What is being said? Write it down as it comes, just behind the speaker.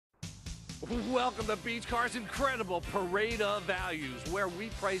Welcome to Beach Car's incredible parade of values, where we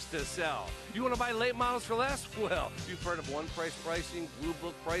price to sell. You want to buy late models for less? Well, you've heard of one-price pricing, blue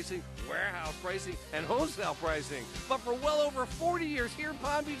book pricing, warehouse pricing, and wholesale pricing. But for well over 40 years here in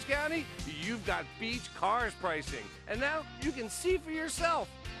Palm Beach County, you've got Beach Car's pricing. And now you can see for yourself.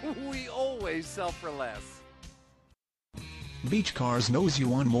 We always sell for less. Beach Cars knows you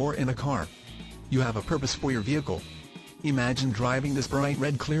want more in a car. You have a purpose for your vehicle. Imagine driving this bright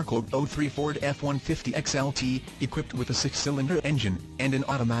red Clearcoat 03 Ford F-150 XLT, equipped with a 6-cylinder engine and an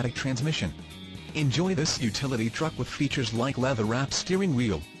automatic transmission. Enjoy this utility truck with features like leather-wrapped steering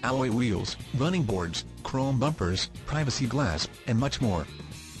wheel, alloy wheels, running boards, chrome bumpers, privacy glass, and much more.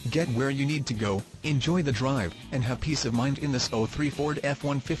 Get where you need to go, enjoy the drive, and have peace of mind in this 03 Ford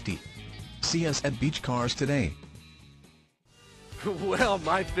F-150. See us at Beach Cars today. Well,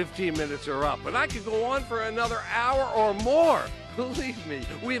 my 15 minutes are up, but I could go on for another hour or more. Believe me,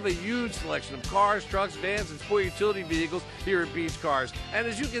 we have a huge selection of cars, trucks, vans, and sport utility vehicles here at Beach Cars. And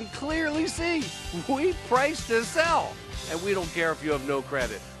as you can clearly see, we price to sell. And we don't care if you have no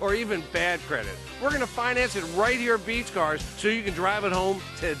credit or even bad credit. We're going to finance it right here at Beach Cars so you can drive it home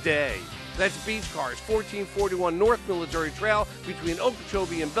today. That's Beach Cars, 1441 North Military Trail between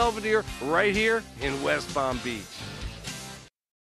Okeechobee and Belvedere, right here in West Palm Beach.